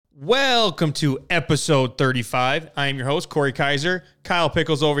Welcome to episode 35. I am your host, Corey Kaiser. Kyle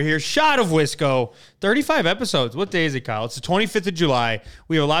Pickles over here. Shot of Wisco. 35 episodes. What day is it, Kyle? It's the 25th of July.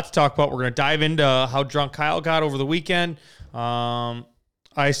 We have a lot to talk about. We're going to dive into how drunk Kyle got over the weekend.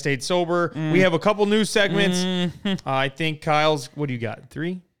 I stayed sober. We have a couple news segments. I think Kyle's, what do you got?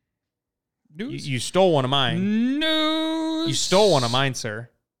 3? News? You stole one of mine. News. You stole one of mine, sir.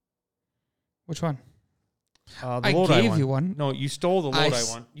 Which one? I gave you one. No, you stole the Lodi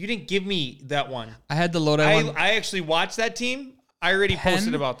one. You didn't give me that one. I had the Lodi one. I actually watched that team. I already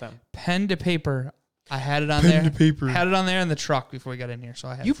posted about them. Pen to paper. I had it on Pen there. to paper. Had it on there in the truck before we got in here, so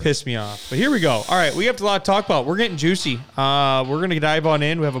I had. You pissed me off. But here we go. All right, we have a lot to talk about. We're getting juicy. We're gonna dive on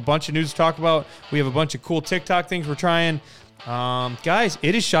in. We have a bunch of news to talk about. We have a bunch of cool TikTok things we're trying. Guys,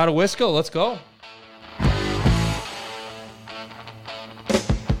 it is Shot of Wisco. Let's go.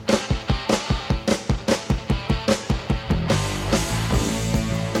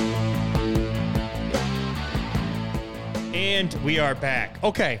 And we are back.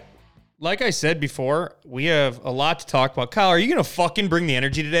 Okay. Like I said before, we have a lot to talk about. Kyle, are you going to fucking bring the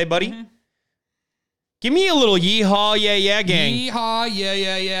energy today, buddy? Mm-hmm. Give me a little yeehaw, yeah, gang. Yeehaw,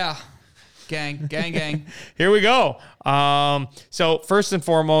 yeah. Gang. Here we go. So first and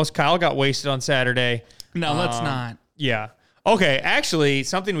foremost, Kyle got wasted on Saturday. No, let's not. Yeah. Okay, actually,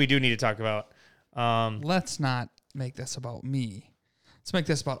 something we do need to talk about. Let's not make this about me. Let's make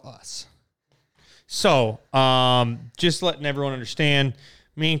this about us. So, just letting everyone understand,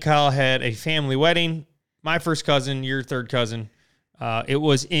 me and Kyle had a family wedding. My first cousin, your third cousin. It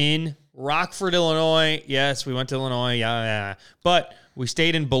was in Rockford, Illinois. Yes, we went to Illinois. Yeah. But we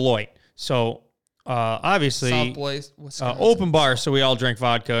stayed in Beloit. So, obviously, South Beloit, Wisconsin. Open bar. So we all drank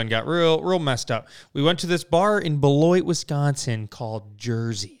vodka and got real messed up. We went to this bar in Beloit, Wisconsin called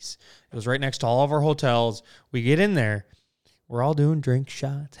Jersey's. It was right next to all of our hotels. We get in there. We're all doing drink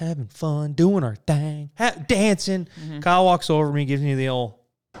shots, having fun, doing our thing, dancing. Mm-hmm. Kyle walks over to me, gives me the old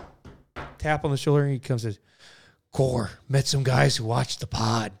tap on the shoulder, and he comes and says, "Core, met some guys who watched the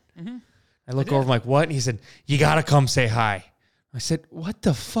pod." Mm-hmm. I look over, I'm like, "What?" And he said, "You got to come say hi." I said, "What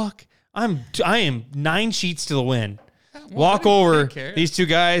the fuck? I am 9 sheets to the wind." Walk over. These two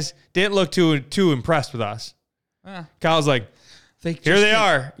guys didn't look too impressed with us. Kyle's like, "Here they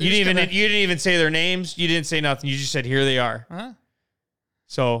are." You didn't even say their names. You didn't say nothing. You just said, "Here they are." Huh?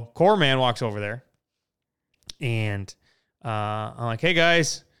 So Core Man walks over there, and I'm like, "Hey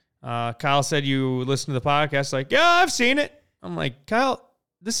guys, Kyle said you listened to the podcast." Like, "Yeah, I've seen it." I'm like, "Kyle,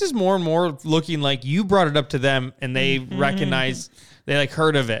 this is more and more looking like you brought it up to them, and they recognized, they like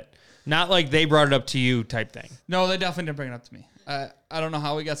heard of it, not like they brought it up to you type thing." No, they definitely didn't bring it up to me. I don't know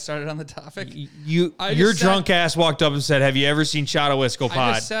how we got started on the topic. Your drunk ass walked up and said, "Have you ever seen Shot of Wisco Pod?"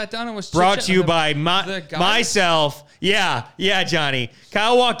 I just sat down and was brought to you by myself. Yeah, Johnny.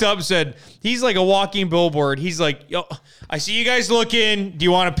 Kyle walked up and said, he's like a walking billboard. He's like, "Yo, I see you guys looking. Do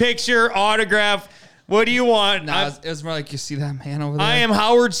you want a picture, autograph? What do you want?" No, it was more like, "You see that man over there? I am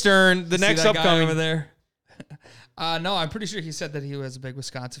Howard Stern, the next upcoming." Guy over there. No, I'm pretty sure he said that he was a big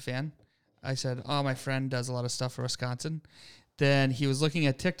Wisconsin fan. I said, "Oh, my friend does a lot of stuff for Wisconsin." Then he was looking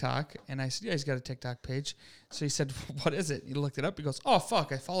at TikTok, and I said, "Yeah, he's got a TikTok page." So he said, "What is it?" He looked it up. He goes, "Oh,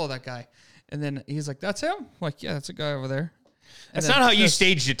 fuck, I follow that guy." And then he's like, "That's him?" I'm like, "Yeah, that's a guy over there." That's not how you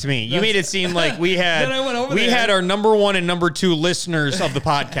staged it to me. You made it seem like we had we had our number 1 and number 2 listeners of the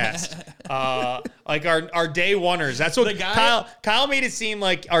podcast. Like our day oneers. That's what Kyle made it seem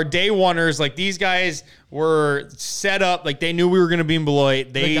like. Our day oneers, like these guys were set up, like they knew we were going to be in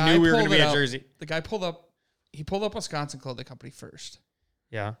Beloit. They knew we were going to be at Jersey. The guy pulled up Wisconsin Clothing Company first.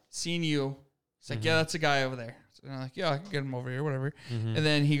 Yeah. Seen you. It's like, "Yeah, that's a guy over there." So I'm like, "Yeah, I can get him over here, whatever." Mm-hmm. And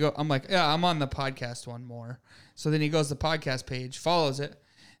then I'm like, "Yeah, I'm on the podcast one more." So then he goes to the podcast page, follows it.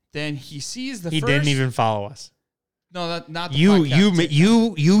 Then he sees He didn't even follow us. No, not the podcast.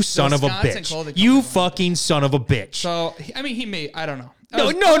 You son of a bitch. You fucking son of a bitch. So, I mean, he may, I don't know.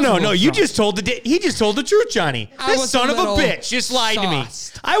 No. He just told the truth, Johnny. This son of a bitch just lied to me.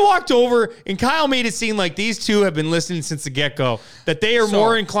 I walked over and Kyle made it seem like these two have been listening since the get-go, that they are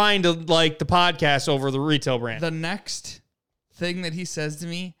more inclined to like the podcast over the retail brand. The next thing that he says to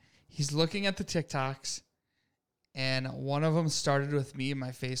me, he's looking at the TikToks, and one of them started with me, and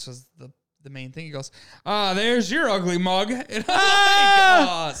my face was the main thing. He goes, "There's your ugly mug." And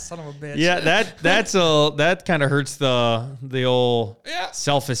I'm like, "Oh, son of a bitch." Yeah, that kind of hurts the old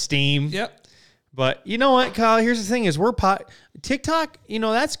self-esteem. Yep. But you know what, Kyle? Here's the thing: is we're TikTok. You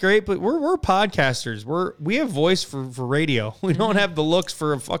know that's great, but we're podcasters. We have voice for radio. We don't have the looks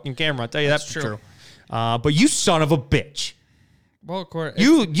for a fucking camera. I'll tell you that's true. But you son of a bitch. Well, Corey,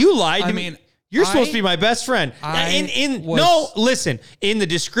 you lied to me. You're supposed to be my best friend. Listen. In the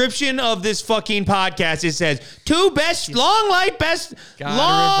description of this fucking podcast, it says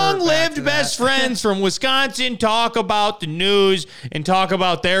long-lived best friends from Wisconsin talk about the news and talk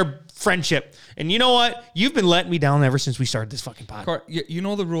about their friendship. And you know what? You've been letting me down ever since we started this fucking podcast. You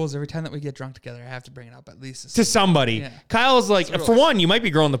know the rules. Every time that we get drunk together, I have to bring it up at least to somebody. Yeah. Kyle's like, for one, you might be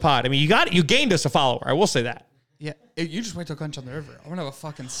growing the pod. I mean, you gained us a follower. I will say that. Yeah, you just wait till lunch on the river. I'm gonna have a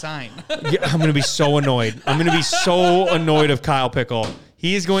fucking sign. Yeah, I'm gonna be so annoyed. I'm gonna be so annoyed of Kyle Pickle.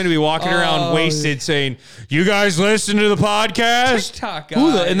 He is going to be walking around wasted, saying, "You guys listen to the podcast?" TikTok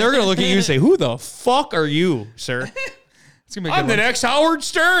guy. And they're gonna look at you and say, "Who the fuck are you, sir?" It's gonna be I'm the next Howard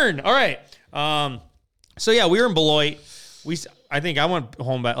Stern. All right. So yeah, we were in Beloit. I think I went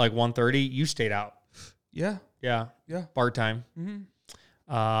home at like 1:30. You stayed out. Yeah. Bar time. Mm-hmm.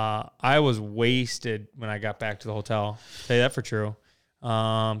 I was wasted when I got back to the hotel. Say that for true.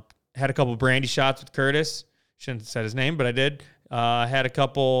 Had a couple brandy shots with Curtis. Shouldn't have said his name, but I did. Had a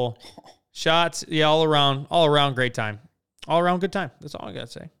couple shots. Yeah, all around great time. All around good time. That's all I got to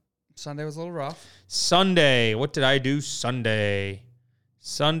say. Sunday was a little rough. Sunday. What did I do Sunday?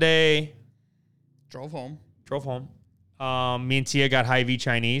 Drove home. Me and Tia got Hy-Vee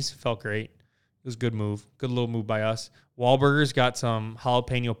Chinese. Felt great. It was a good move. Good little move by us. Wahlburgers got some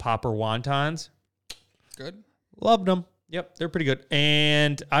jalapeno popper wontons. Good. Loved them. Yep, they're pretty good.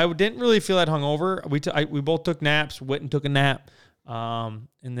 And I didn't really feel that hungover. We both took naps. Witten took a nap. And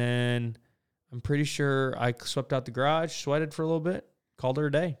then I'm pretty sure I swept out the garage, sweated for a little bit, called her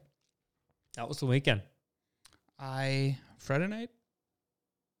a day. That was the weekend. Friday night,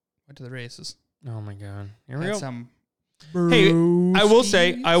 went to the races. Oh, my God. Here we go. Some hey, I will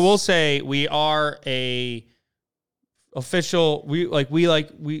say we are a official. What do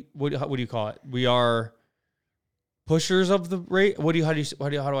you call it? We are pushers of the race. How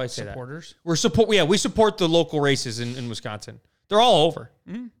do I say supporters? That? We support the local races in Wisconsin. They're all over.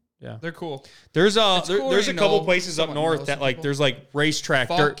 Mm-hmm. Yeah, they're cool. There's a couple places up north that like there's like racetrack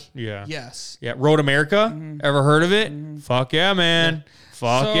dirt. Yeah. Yes. Yeah. Road America. Mm-hmm. Ever heard of it? Mm-hmm. Fuck yeah, man. Yeah.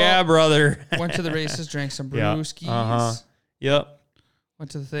 Fuck yeah, brother. Went to the races, drank some brewskis. Uh-huh. Yep.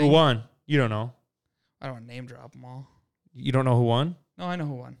 Went to the thing. Who won? You don't know. I don't want to name drop them all. You don't know who won? No, I know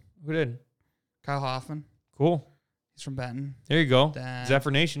who won. Who did? Kyle Hoffman. Cool. He's from Benton. There you go.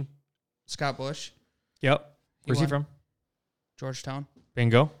 Zephyr Nation. Scott Bush. Yep. Where's he from? Georgetown.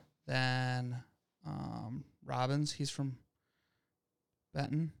 Bingo. Then Robbins. He's from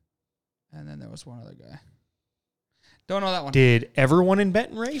Benton. And then there was one other guy. Don't know that one. Did everyone in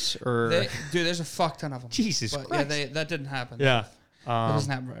Benton race? Dude, there's a fuck ton of them. Jesus Christ. Yeah, that didn't happen. Yeah. That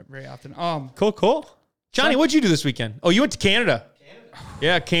doesn't happen very often. Cool. Johnny, what'd you do this weekend? Oh, you went to Canada.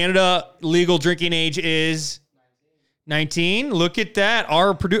 Yeah, Canada legal drinking age is 19. Look at that.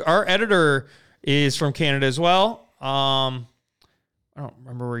 Our editor is from Canada as well. I don't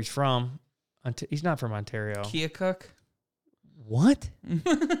remember where he's from. He's not from Ontario. Keokuk. What?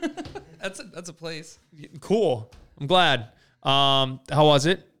 That's a place. Cool. I'm glad. How was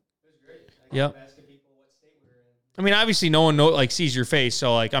it? It was great. Yep. I mean, obviously, no one sees your face,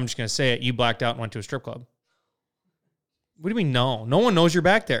 so I'm just gonna say it. You blacked out and went to a strip club. What do you mean, no? No one knows you're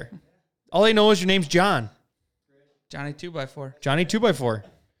back there. All they know is your name's John. Johnny 2x4. Johnny 2x4.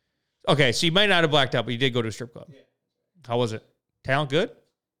 Okay, so you might not have blacked out, but you did go to a strip club. Yeah. How was it? Talent good?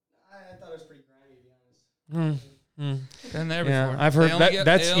 I thought it was pretty grimy, to be honest. Been there before. Yeah, I've heard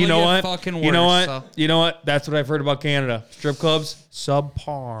that's you know what? Worse, you know what? So. You know what? That's what I've heard about Canada. Strip clubs,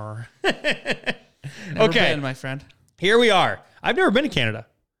 subpar. Never been, my friend. Here we are. I've never been to Canada.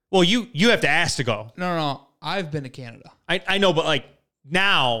 Well, you have to ask to go. No. I've been to Canada. I know, but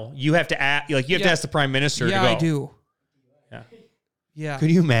now you have to ask. You have to ask the prime minister to go. Yeah, I do. Yeah.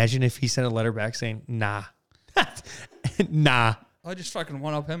 Could you imagine if he sent a letter back saying, nah. Nah. I'll just fucking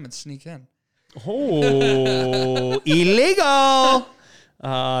one-up him and sneak in. Oh, illegal.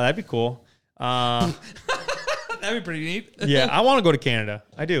 That'd be cool. That'd be pretty neat. Yeah, I want to go to Canada.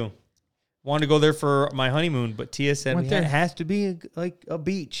 I do. Wanted to go there for my honeymoon, but Tia said there has to be a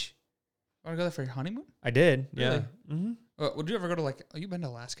beach. Want to go there for your honeymoon? I did. Really? Yeah. Mm-hmm. Would you ever go to you've been to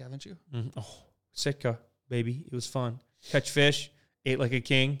Alaska, haven't you? Mm-hmm. Oh, Sitka, baby. It was fun. Catch fish. Ate like a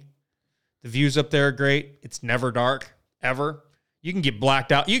king. The views up there are great. It's never dark, ever. You can get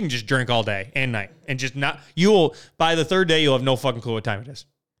blacked out. You can just drink all day and night and just not. By the third day, you'll have no fucking clue what time it is.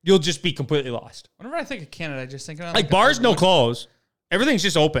 You'll just be completely lost. Whenever I think of Canada, I just think of bars, no close. Everything's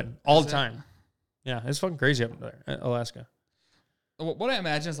just open all the time. Yeah, it's fucking crazy up there, Alaska. What I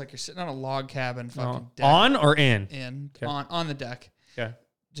imagine is you're sitting on a log cabin, fucking deck. On or in? In. Okay. On the deck. Okay.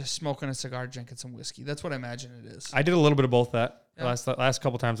 Just smoking a cigar, drinking some whiskey. That's what I imagine it is. I did a little bit of both that. Yeah. Last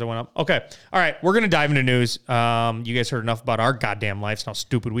couple times I went up. Okay. All right. We're going to dive into news. You guys heard enough about our goddamn lives and how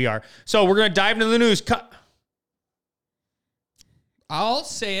stupid we are. So we're going to dive into the news. I'll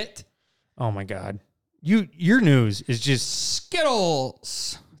say it. Oh my God. Your news is just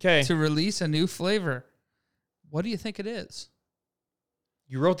Skittles. okay. To release a new flavor. What do you think it is?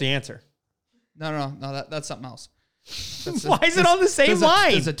 You wrote the answer. No. That's something else. Why is it on the same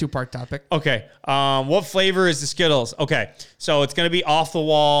line? It's a 2-part topic. Okay. What flavor is the Skittles? Okay. So it's going to be off the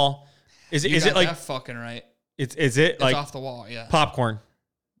wall. Is it like that fucking right? is it It's like off the wall, yeah. popcorn?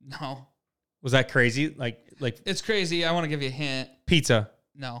 No. Was that crazy? Like It's crazy. I want to give you a hint. pizza,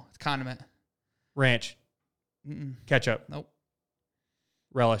 No, it's condiment. ranch, Mm-mm. ketchup, Nope.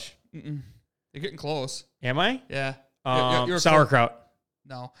 relish. Mm-mm. You're getting close. Am I? Yeah. You're Sauerkraut,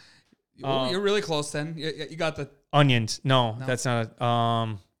 No. You're really close then. You got the... onions. No, No. that's not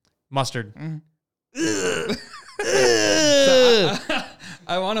a mustard. Mm. Ugh.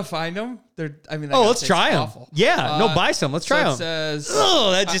 I want to find them. Let's try them. Awful. Yeah, no, buy some. Let's try It them. says...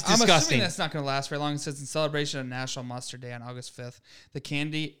 Oh, that's just I'm assuming disgusting. that's not going to last very long. It says in celebration of National Mustard Day on August 5th, the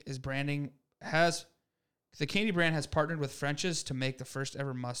candy brand has partnered with French's to make the first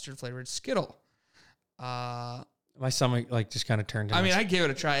ever mustard flavored Skittle. My stomach just kind of turned. I gave it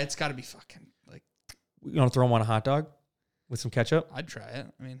a try. It's got to be fucking You want to throw them on a hot dog with some ketchup? I'd try it.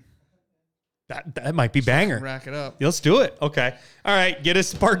 That might be banger. Rack it up. Let's do it. Okay. All right. Get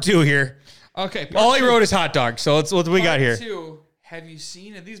us part 2 here. Okay. All he wrote is hot dog. So what do we got here? Part 2. Have you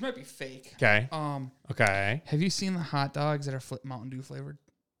seen it? These might be fake. Okay. Okay. Have you seen the hot dogs that are Mountain Dew flavored?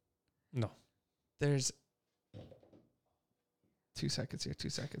 No. There's 2 seconds here. 2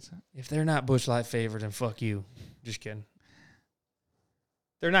 seconds. If they're not Busch Light favored, then fuck you. Just kidding.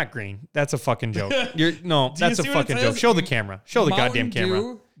 They're not green. That's a fucking joke. That's a see what it fucking says? joke. Show the camera. Show the Mountain goddamn camera.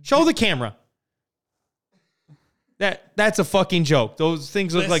 Dew. Show the camera. That's a fucking joke. Those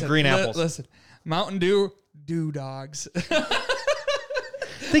things look like green apples. Listen, Mountain Dew dogs.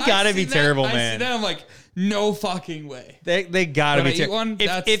 They gotta be terrible, I see man. that. I'm like, no fucking way. They gotta When be I eat one, that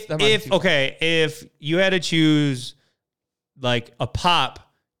might be too if you had to choose like a pop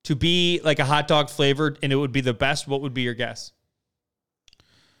to be like a hot dog flavored and it would be the best, what would be your guess?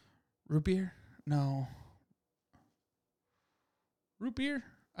 Root beer? No. Root beer?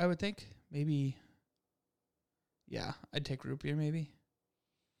 I would think maybe. Yeah, I'd take root beer maybe.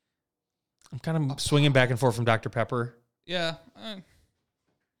 I'm kind of swinging back and forth from Dr. Pepper. Yeah,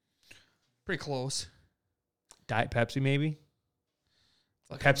 pretty close. Diet Pepsi, maybe.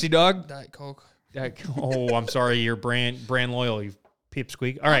 Like Pepsi dog. Diet Coke. Oh, I'm sorry, you're brand loyal, you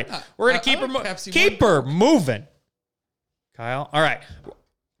pipsqueak. All right, we're gonna Pepsi keep her moving. Kyle. All right.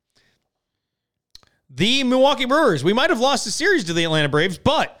 The Milwaukee Brewers. We might have lost the series to the Atlanta Braves,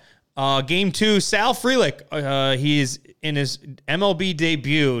 but game 2, Sal Frelick, he's in his MLB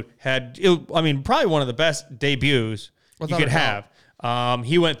debut, probably one of the best debuts you could have.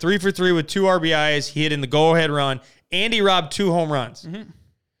 He went 3 for 3 with 2 RBIs. He hit in the go-ahead run, and he robbed 2 home runs. Mm-hmm.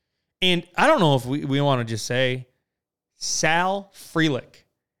 And I don't know if we want to just say Sal Frelick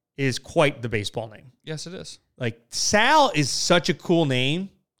is quite the baseball name. Yes, it is. Like, Sal is such a cool name.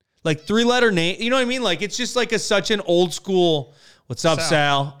 Like, 3-letter name. You know what I mean? Like, it's just like such an old school, what's up,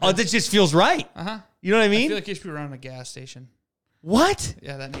 Sal? Oh, that just feels right. Uh-huh. You know what I mean? I feel like you should be around a gas station. What?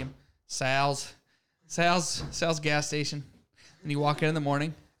 Yeah, that name. Sal's gas station. And you walk in the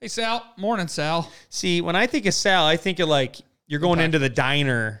morning. Hey, Sal. Morning, Sal. See, when I think of Sal, I think of like you're going into the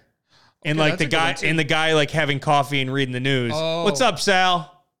diner and like the guy like having coffee and reading the news. Oh. What's up,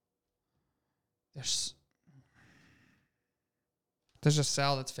 Sal? There's a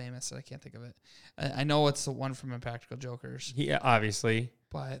Sal that's famous that I can't think of it. I know it's the one from Impractical Jokers. Yeah, obviously.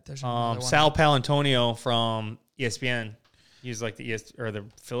 But there's another one. Sal Palantonio from ESPN. He's like the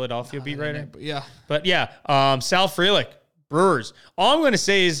Philadelphia beat writer. Yeah. But yeah, Sal Frelick, Brewers. All I'm going to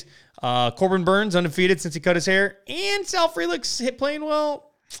say is Corbin Burns undefeated since he cut his hair, and Sal Frelick's playing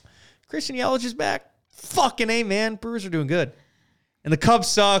well. Christian Yelich is back. Fucking A, man. Brewers are doing good. And the Cubs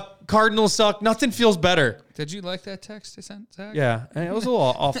suck. Cardinals suck. Nothing feels better. Did you like that text I sent, Zach? Yeah, and it was a little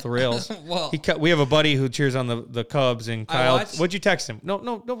off the rails. Well, we have a buddy who cheers on the Cubs, and Kyle. watched- What'd you text him? No.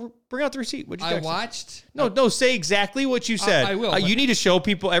 Bring out the receipt. What'd you text him? watched. No. Say exactly what you said. I will. You need to show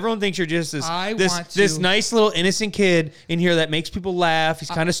people. Everyone thinks you're just this nice little innocent kid in here that makes people laugh. He's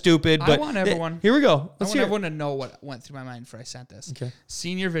kind of stupid. But I want everyone. Here we go. I Let's want hear. everyone to know what went through my mind before I sent this. Okay.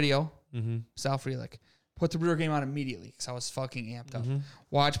 Senior video. Mm-hmm. Sal Frelick. Put the Brewer game on immediately because I was fucking amped up. Mm-hmm.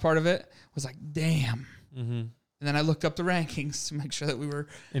 Watch part of it. Was like, damn. Mm-hmm. And then I looked up the rankings to make sure that we were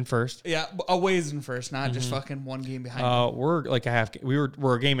in first. Yeah, a ways in first, not just fucking one game behind. them. We're like a half. We're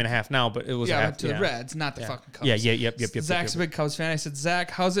a game and a half now, but it was a half. To the Reds, not the fucking Cubs. Yep. Zach's a big Cubs fan. I said, Zach,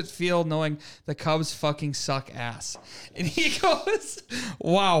 how's it feel knowing the Cubs fucking suck ass? And he goes,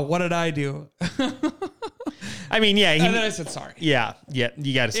 "Wow, what did I do?" I mean, yeah. And then I said, "Sorry." Yeah.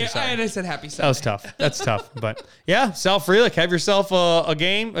 You got to say sorry. And I said, "Happy Sunday." That was tough. That's tough. But yeah, Sal Frelick, have yourself a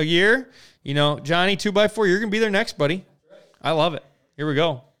game, a year. You know, Johnny, 2x4, you're gonna be there next, buddy. I love it. Here we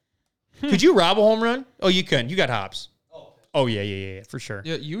go. Could you rob a home run? Oh, you can. You got hops. Oh yeah, for sure.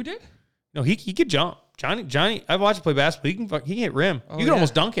 Yeah, you did? No, he could jump. Johnny, I've watched him play basketball. He can hit rim. You can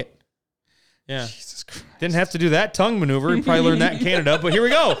almost dunk it. Yeah. Jesus Christ. Didn't have to do that tongue maneuver. You probably learned that in Canada, but here we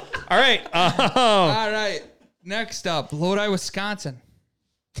go. All right. All right. Next up, Lodi, Wisconsin.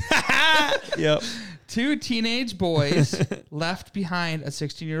 Yep. 2 teenage boys left behind a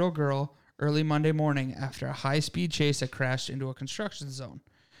 16-year-old girl early Monday morning after a high-speed chase that crashed into a construction zone.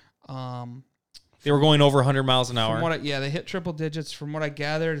 They were going over 100 miles an hour. They hit triple digits. From what I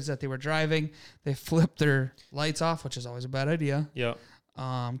gathered is that they were driving. They flipped their lights off, which is always a bad idea. Yep.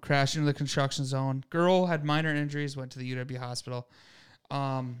 Crashed into the construction zone. Girl had minor injuries, went to the UW hospital.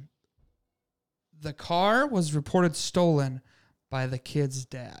 The car was reported stolen by the kid's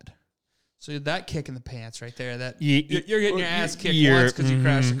dad. So that kick in the pants right there, that you're getting your ass kicked once because you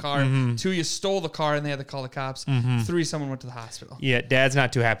crashed the car. 2, you stole the car and they had to call the cops. 3, someone went to the hospital. Yeah, Dad's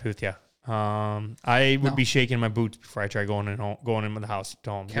not too happy with you. I would be shaking my boots before I try going in the house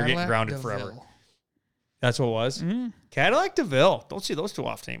to home. You're getting grounded forever. That's what it was? Cadillac DeVille. Don't see those too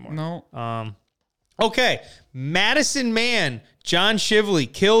often anymore. No. Okay. Madison man, John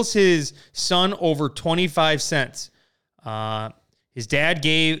Shively, kills his son over 25 cents. The dad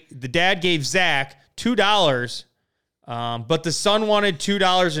gave Zach $2, but the son wanted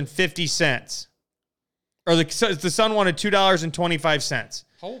 $2.50. Or the son wanted $2.25.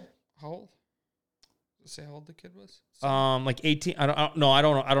 How old? Say how old the kid was? Like 18. I don't know. I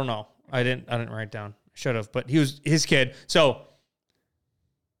don't know. I didn't write it down. Should have, but he was his kid. So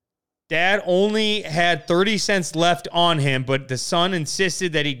Dad only had 30 cents left on him, but the son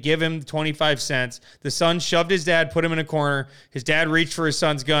insisted that he'd give him 25 cents. The son shoved his dad, put him in a corner. His dad reached for his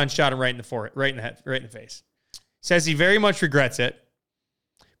son's gun, shot him right in the forehead, right in the face. Says he very much regrets it,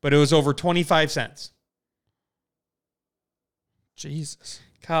 but it was over 25 cents. Jesus.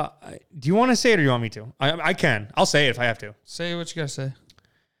 Kyle, do you want to say it or do you want me to? I can. I'll say it if I have to. Say what you gotta say.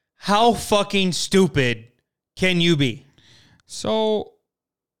 How fucking stupid can you be? So,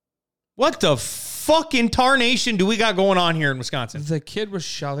 what the fucking tarnation do we got going on here in Wisconsin? The kid was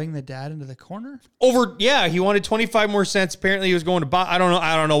shoving the dad into the corner? He wanted 25 more cents. Apparently he was going to buy. I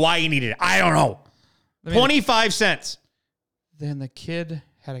don't know why he needed it. I don't know. 25 cents. Then the kid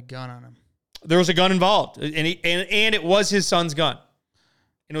had a gun on him. There was a gun involved, and it was his son's gun.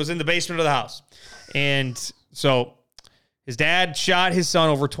 And it was in the basement of the house. And so his dad shot his son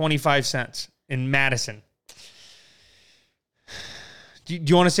over 25 cents in Madison. Do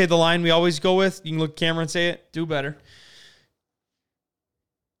you want to say the line we always go with? You can look at the camera and say it. Do better.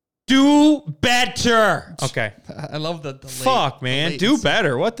 Do better. Okay. I love the fuck, man. Do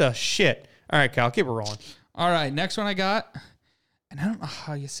better. What the shit? All right, Kyle, keep it rolling. All right, next one I got, and I don't know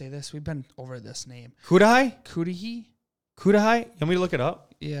how you say this. We've been over this name. Cudahy? Cudahy? Cudahy? You want me to look it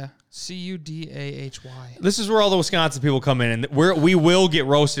up? Yeah. Cudahy. This is where all the Wisconsin people come in, and we will get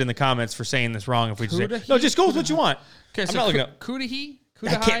roasted in the comments for saying this wrong if we just say, no, just go with what you want. Okay, I'm not looking up. Cudahy?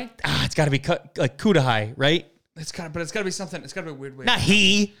 It's got to be like Cudahy, right? It's got to be something. It's got to be a weird way. Not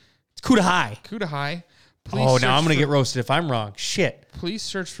he. It's Cudahy. Cudahy. Oh, now I'm going to get roasted if I'm wrong. Shit. Police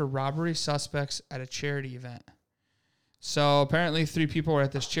search for robbery suspects at a charity event. So apparently 3 people were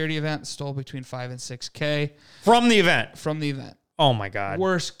at this charity event, stole between $5,000 and $6,000. From the event. Oh, my God.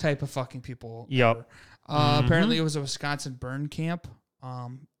 Worst type of fucking people. Yep. Apparently it was a Wisconsin burn camp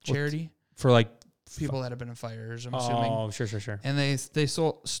charity. For like people that have been in fires, I'm assuming. Oh, sure. And they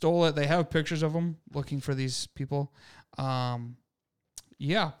stole it. They have pictures of them looking for these people.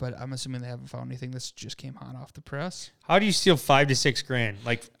 Yeah, but I'm assuming they haven't found anything. This just came hot off the press. How do you steal $5,000 to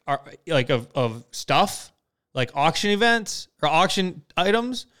 $6,000? Of stuff, like auction events or auction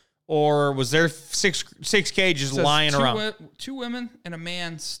items, or was there $6,000 just lying around? 2 women and a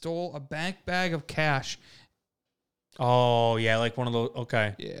man stole a bank bag of cash. Oh yeah, like one of those.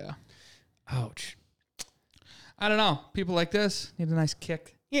 Okay. Yeah. Ouch. I don't know. People like this need a nice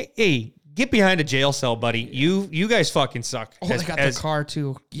kick. Yeah. Hey. Get behind a jail cell, buddy. You guys fucking suck. Oh, they got the car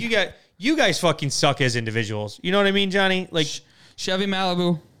too. You guys fucking suck as individuals. You know what I mean, Johnny? Like Chevy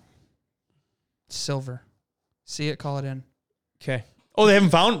Malibu, silver. See it, call it in. Okay. Oh, they haven't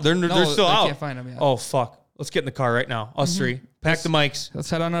found. They're still out. I can't find them yet. Oh fuck. Let's get in the car right now. Us three. Pack the mics. Let's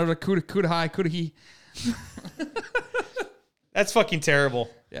head on over to Kuda High, Kuda He. That's fucking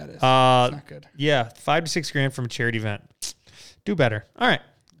terrible. Yeah, it is. It's not good. Yeah, $5 to $6 grand from a charity event. Do better. All right.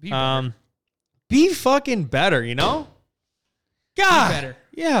 Be better. Be fucking better, you know? God. Be better.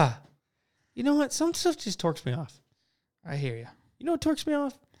 Yeah. You know what? Some stuff just torques me off. I hear you. You know what torques me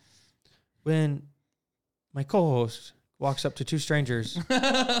off? When my co-host walks up to two strangers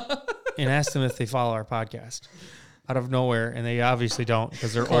and asks them if they follow our podcast out of nowhere, and they obviously don't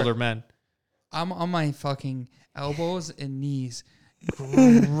because they're older men. I'm on my fucking elbows and knees,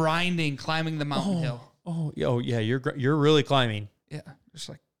 grinding, climbing the mountain hill. Oh, yeah, you're really climbing. Yeah, just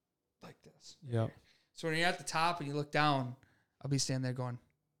like this. Yeah. So when you're at the top and you look down, I'll be standing there going,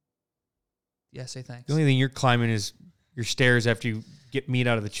 "Yeah, say thanks." The only thing you're climbing is your stairs after you get meat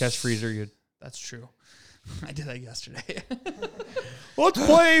out of the chest freezer. That's true. I did that yesterday. Let's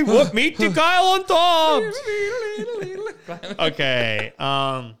play what meat to Kyle on Tom's. Okay.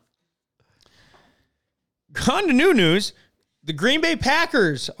 On to new news. The Green Bay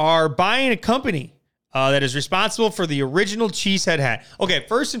Packers are buying a company that is responsible for the original Cheesehead hat. Okay,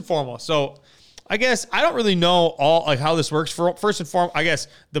 first and foremost. So I guess I don't really know all like how this works. First and foremost, I guess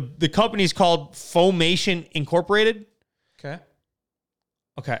the company's called Foamation Incorporated.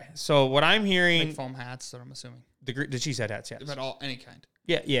 Okay. So what I'm hearing, like foam hats, that I'm assuming the Cheesehead hats, yes. But any kind.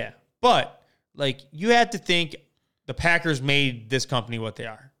 Yeah. But like you have to think the Packers made this company what they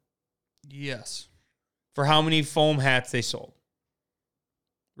are. Yes. For how many foam hats they sold.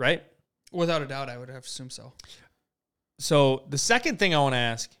 Right? Without a doubt, I would have assumed so. So the second thing I want to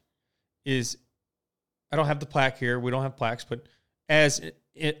ask is, I don't have the plaque here. We don't have plaques, but as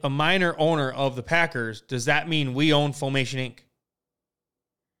a minor owner of the Packers, does that mean we own Foamation Inc.?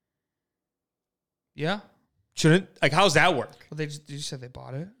 Yeah. Shouldn't, like, how's that work? Well, did you say they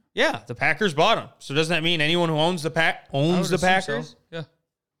bought it? Yeah, the Packers bought them. So doesn't that mean anyone who owns the Packers So. Yeah.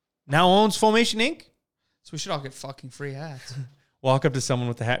 now owns Foamation Inc.? So we should all get fucking free hats. Walk up to someone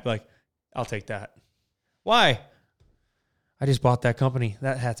with the hat, be like, I'll take that. Why? I just bought that company.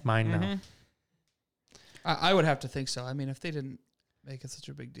 That hat's mine now. I would have to think so. I mean, if they didn't make it such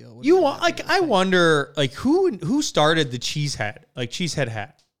a big deal, I wonder, like, who started the Cheesehead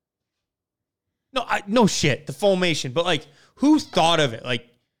hat? No shit, the Foamation, but like, who thought of it? Like,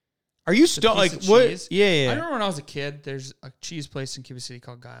 are you still like what? Cheese? Yeah. I remember when I was a kid. There's a cheese place in Cuba City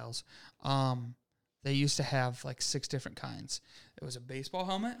called Giles. They used to have like 6 different kinds. It was a baseball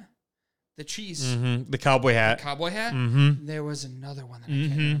helmet, the cheese, the cowboy hat, There was another one that I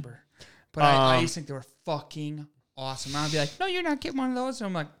can't remember, but I used to think they were fucking awesome. And I'd be like, "No, you're not getting one of those." And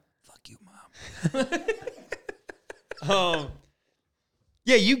I'm like, "Fuck you, mom."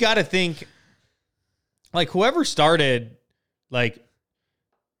 Yeah, you got to think, like, whoever started, like,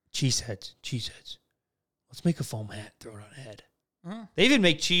 cheeseheads. Let's make a foam hat, throw it on a head. They even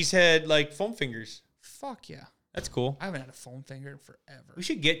make Cheesehead, like, foam fingers. Fuck yeah. That's cool. I haven't had a foam finger in forever. We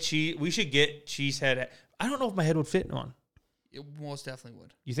should get Cheesehead. I don't know if my head would fit in one. It most definitely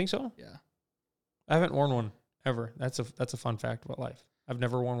would. You think so? Yeah. I haven't worn one ever. That's a fun fact about life. I've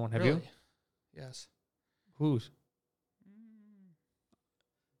never worn one. Have you? Yes. Whose?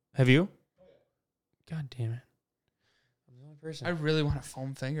 Have you? God damn it. I'm the only person. I really want a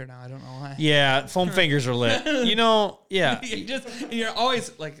foam finger now. I don't know why. Yeah, foam fingers are lit. You know, yeah. You're always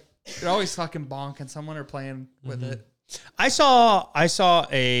fucking bonking someone or playing with it. I saw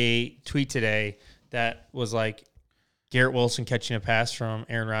a tweet today that was like Garrett Wilson catching a pass from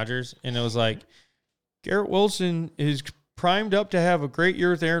Aaron Rodgers, and it was like, Garrett Wilson is primed up to have a great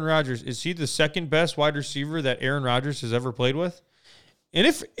year with Aaron Rodgers. Is he the second best wide receiver that Aaron Rodgers has ever played with? And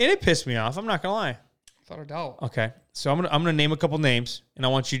it pissed me off. I'm not gonna lie. Without a doubt. Okay, so I'm gonna name a couple names, and I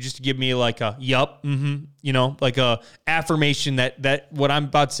want you just to give me like a yup, you know, like a affirmation that what I'm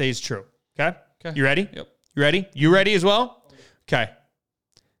about to say is true. Okay. You ready? Yep. You ready? You ready as well? Okay.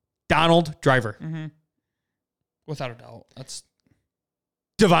 Donald Driver. Without a doubt. That's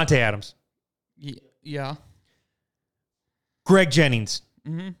Devontae Adams. Yeah. Greg Jennings.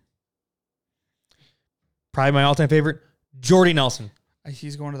 Probably my all-time favorite, Jordy Nelson.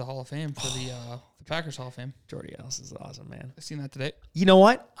 He's going to the Hall of Fame for the Packers Hall of Fame. Jordy Nelson is awesome, man. I seen that today. You know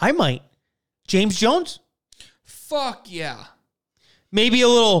what? I might. James Jones? Fuck yeah. Maybe a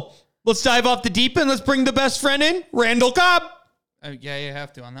little, let's dive off the deep end. Let's bring the best friend in, Randall Cobb. Yeah, you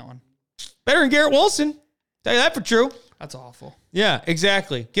have to on that one. Better than Garrett Wilson. Tell you that for true. That's awful. Yeah,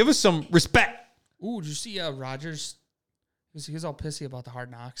 exactly. Give us some respect. Ooh, did you see Rodgers? He was all pissy about the Hard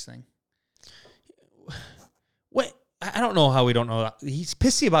Knocks thing. What? I don't know how we don't know that. He's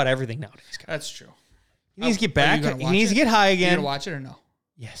pissy about everything nowadays. That's true. He needs to get back. He needs to get high again. You gonna watch it or no?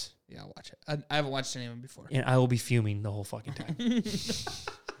 Yes. Yeah, I'll watch it. I haven't watched any of them before. And I will be fuming the whole fucking time.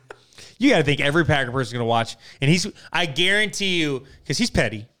 You got to think every Packer person is going to watch. And I guarantee you, because he's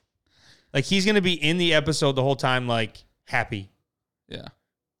petty. Like, he's going to be in the episode the whole time, like, happy. Yeah.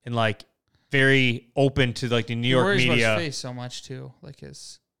 And, like, very open to, like, the New York media. media. About his face so much, too. Like,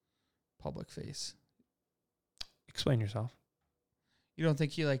 his public face. Explain yourself. You don't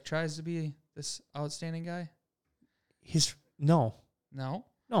think he, like, tries to be this outstanding guy? No. No?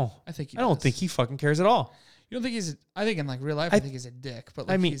 No. I think he I don't does. think he fucking cares at all. You don't think I think in, like, real life, I think he's a dick. But,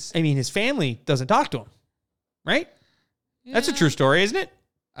 like, I mean, his family doesn't talk to him. Right? Yeah. That's a true story, isn't it?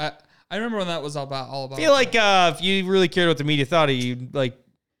 I remember when that was all about. I feel like if you really cared what the media thought of you, like,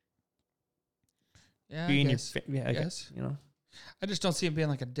 yeah, being I guess. I guess, you know. I just don't see him being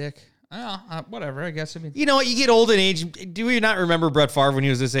like a dick. Whatever, I guess. I mean, You know what? You get old in age. Do you not remember Brett Favre when he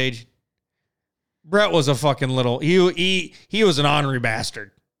was this age? Brett was a fucking little. He was an ornery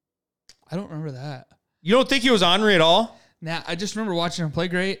bastard. I don't remember that. You don't think he was ornery at all? Nah, I just remember watching him play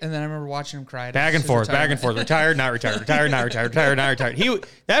great, and then I remember watching him cry. Back and forth. Retired, not retired. Retired, not retired. Retired, not retired.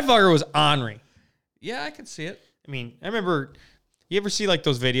 That fucker was ornery. Yeah, I could see it. I mean, I remember. You ever see like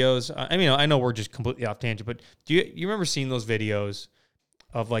those videos? I mean, I know we're just completely off tangent, but do you remember seeing those videos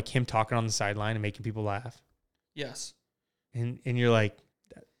of like him talking on the sideline and making people laugh? Yes. And you're like,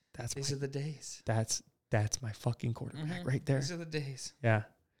 These are the days. That's my fucking quarterback right there. These are the days. Yeah.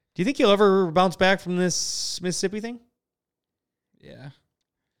 Do you think he'll ever bounce back from this Mississippi thing? Yeah.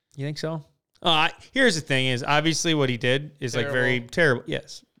 You think so? Here's the thing: is obviously what he did is like very terrible.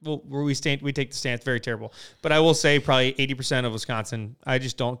 Yes. Well, we take the stance very terrible. But I will say probably 80% of Wisconsin, I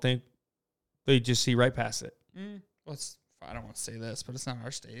just don't think they just see right past it. Well, I don't want to say this, but it's not our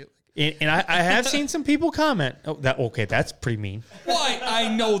state. And I have seen some people comment. Oh, that's pretty mean. Well,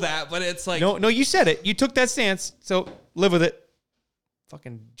 I know that, but it's like No, you said it. You took that stance, so live with it.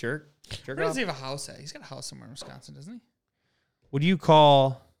 Fucking jerk. Where does he have a house at? He's got a house somewhere in Wisconsin, doesn't he? What do you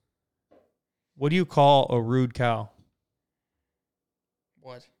call a rude cow?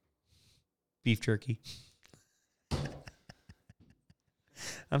 What? Beef jerky.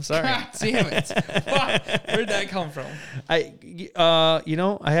 I'm sorry. God damn it. Where'd that come from? I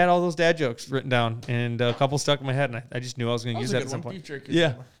had all those dad jokes written down, and a couple stuck in my head, and I just knew I was going to use that at some point. Beef jerky.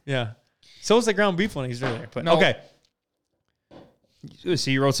 Yeah. So is the ground beef one he's there. But no. Okay. So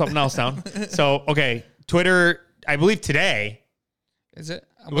you wrote something else down. So, okay. Twitter, I believe today. Is it?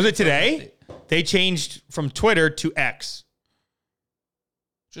 Was it today? They changed from Twitter to X.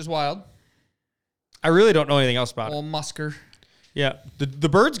 Which is wild. I really don't know anything else about it. Old Musker. Yeah. The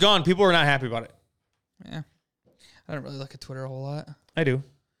bird's gone. People are not happy about it. Yeah. I don't really look at Twitter a whole lot. I do.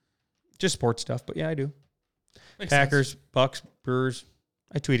 Just sports stuff, but yeah, I do. Makes Packers, sense. Bucks, Brewers.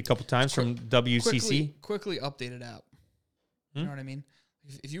 I tweet a couple times from WCC. Quickly updated app. You know what I mean?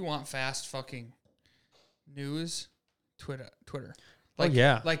 If you want fast fucking news, Twitter. Like,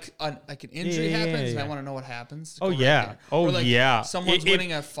 Like an injury happens, and I want to know what happens. Oh, yeah. Oh, yeah. Someone's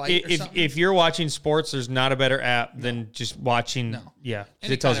winning a fight or something. If you're watching sports, there's not a better app than just watching. No. Yeah.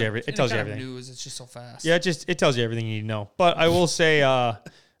 It tells you everything. It tells you everything. News, it's just so fast. Yeah, it tells you everything you need to know. But I will say,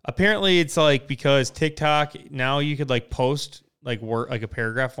 apparently it's like because TikTok, now you could like post like a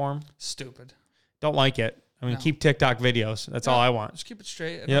paragraph form. Stupid. Don't like it. I mean, keep TikTok videos. That's all I want. Just keep it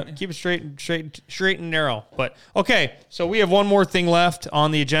straight. Yeah, keep it straight and narrow. But okay, so we have one more thing left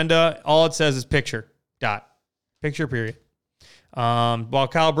on the agenda. All it says is picture. Picture, period. While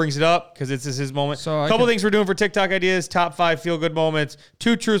Kyle brings it up, because this is his moment. So a couple things we're doing for TikTok ideas, top 5 feel-good moments,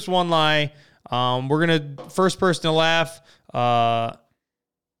 2 truths, 1 lie. We're going to, first person to laugh,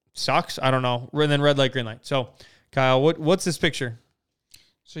 sucks, I don't know, and then red light, green light. So, Kyle, what's this picture?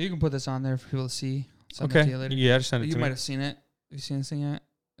 So you can put this on there for people to see. Send it Okay. to you later. Yeah, just send it to me. You might have seen it. Have you seen this thing yet?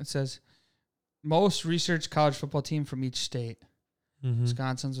 It says, most researched college football team from each state. Mm-hmm.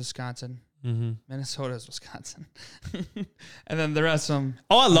 Wisconsin's Wisconsin. Mm-hmm. Minnesota's Wisconsin. And then the rest of them.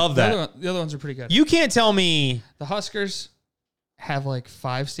 Oh, I love that. The other ones are pretty good. You can't tell me. The Huskers have like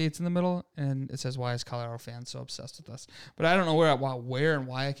 5 states in the middle, and it says, why is Colorado fans so obsessed with us? But I don't know where and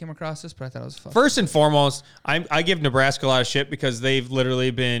why I came across this, but I thought it was fun. First and foremost, I give Nebraska a lot of shit because they've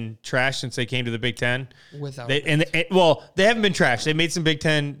literally been trashed since they came to the Big Ten. They haven't been trashed. They made some Big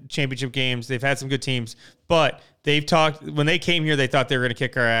Ten championship games. They've had some good teams, but they've talked when they came here. They thought they were going to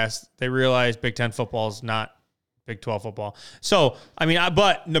kick our ass. They realized Big Ten football is not Big 12 football. So, I mean,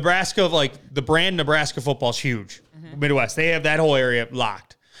 but Nebraska, like the brand Nebraska football is huge. Mm-hmm. Midwest, they have that whole area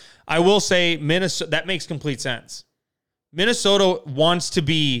locked. I will say Minnesota, that makes complete sense. Minnesota wants to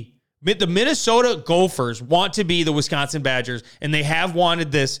be, the Minnesota Gophers want to be the Wisconsin Badgers, and they have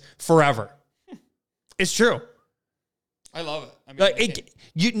wanted this forever. It's true. I love it. I mean, Like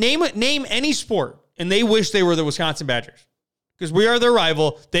you name any sport, and they wish they were the Wisconsin Badgers because we are their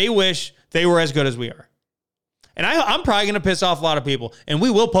rival. They wish they were as good as we are. And I'm probably going to piss off a lot of people, and we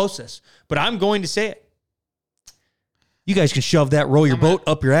will post this, but I'm going to say it. You guys can shove that roll your boat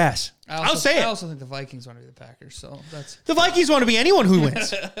up your ass. I'll say it. I also think the Vikings want to be the Packers, so that's... The Vikings want to be anyone who wins.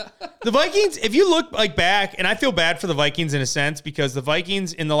 The Vikings, if you look like back, and I feel bad for the Vikings in a sense, because the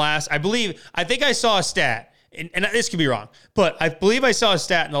Vikings in the last, I think I saw a stat, and this could be wrong, but I believe I saw a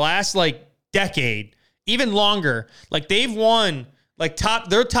stat in the last like decade, even longer, like they've won like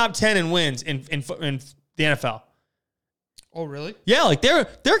their top 10 in wins in the NFL. Oh, really? Yeah, like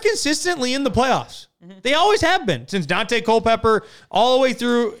they're consistently in the playoffs. Mm-hmm. They always have been. Since Dante Culpepper all the way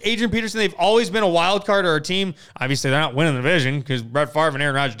through Adrian Peterson, they've always been a wild card or a team. Obviously, they're not winning the division because Brett Favre and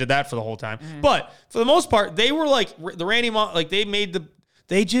Aaron Rodgers did that for the whole time. Mm-hmm. But for the most part, they were like the Randy Moss, like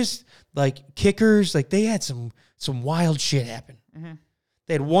they just like kickers, like they had some wild shit happen. Mm-hmm.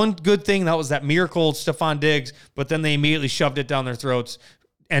 They had one good thing, that was that miracle Stephon Diggs, but then they immediately shoved it down their throats,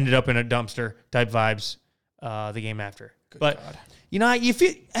 ended up in a dumpster type vibes the game after. Good but God. You know, you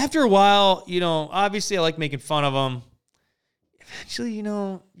feel after a while, you know, obviously I like making fun of them. Eventually, you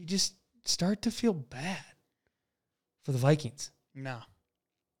know, you just start to feel bad for the Vikings. No.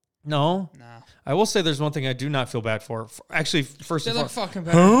 I will say there's one thing I do not feel bad for. Actually, first they and look foremost, fucking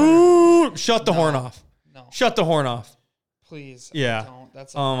better. Shut the horn off. No. Shut the horn off. Please. Yeah. Don't.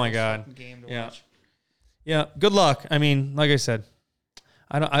 That's oh my God. Game to watch. Yeah. Good luck. I mean, like I said,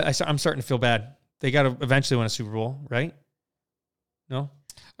 I'm starting to feel bad. They got to eventually win a Super Bowl, right? No.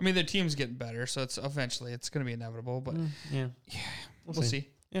 I mean, their team's getting better, so it's going to be inevitable. But we'll see.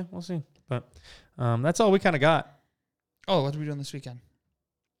 Yeah, we'll see. But that's all we kind of got. Oh, what are we doing this weekend?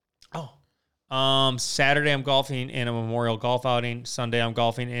 Saturday I'm golfing in a Memorial golf outing. Sunday I'm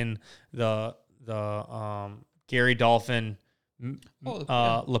golfing in the Gary Dolphin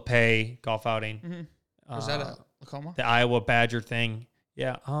LePay golf outing. Mm-hmm. Was that at Lacoma? The Iowa Badger thing.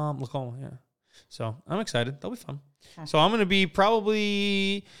 Yeah, Lacoma, yeah. So I'm excited. That'll be fun. Huh. So I'm going to be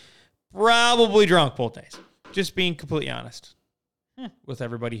probably drunk both days. Just being completely honest with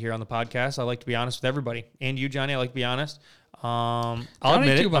everybody here on the podcast. I like to be honest with everybody. And you, Johnny, I like to be honest. I'll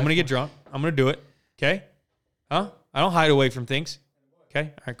admit it. I'm going to get drunk. I'm going to do it. Okay? Huh? I don't hide away from things.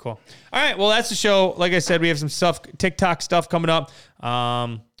 Okay? All right, cool. All right, well, that's the show. Like I said, we have some stuff, TikTok stuff coming up.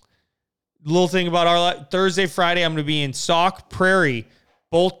 Little thing about our Thursday, Friday, I'm going to be in Sauk Prairie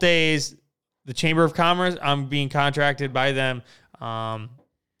both days. The Chamber of Commerce, I'm being contracted by them.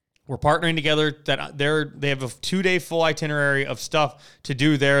 We're partnering together. They have a 2-day full itinerary of stuff to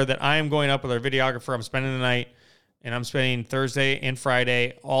do there that I am going up with our videographer. I'm spending the night, and I'm spending Thursday and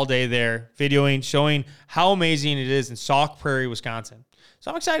Friday all day there, videoing, showing how amazing it is in Sauk Prairie, Wisconsin.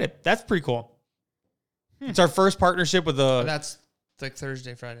 So I'm excited. That's pretty cool. It's our first partnership with the... That's like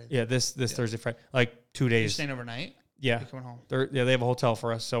Thursday, Friday. Yeah, this Thursday, Friday. Like 2 days. You're staying overnight? Yeah. You're coming home? They have a hotel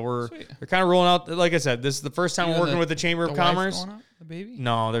for us. So they're kind of rolling out. Like I said, this is the first time we're working with the Chamber of Commerce. Wife going out, the baby?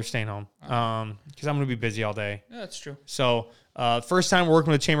 No, they're staying home. Because I'm going to be busy all day. Yeah, that's true. So first time we're working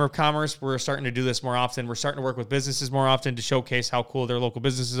with the Chamber of Commerce. We're starting to do this more often. We're starting to work with businesses more often to showcase how cool their local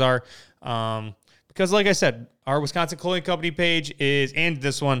businesses are. Because like I said, our Wisconsin Clothing Company page and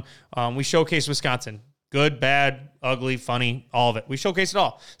this one, we showcase Wisconsin. Good, bad, ugly, funny, all of it. We showcase it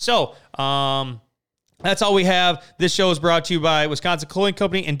all. So, that's all we have. This show is brought to you by Wisconsin Clothing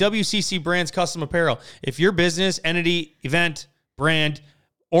Company and WCC Brands Custom Apparel. If your business, entity, event, brand,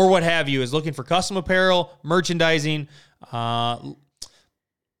 or what have you is looking for custom apparel, merchandising, promo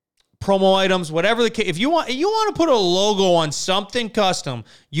items, whatever the case, if you want to put a logo on something custom,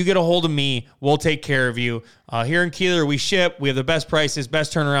 you get a hold of me. We'll take care of you. Here in Keeler, we ship. We have the best prices,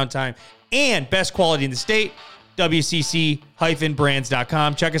 best turnaround time, and best quality in the state.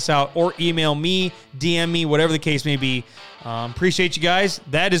 WCC-brands.com. Check us out or email me, DM me, whatever the case may be. Appreciate you guys.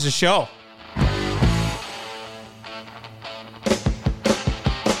 That is a show.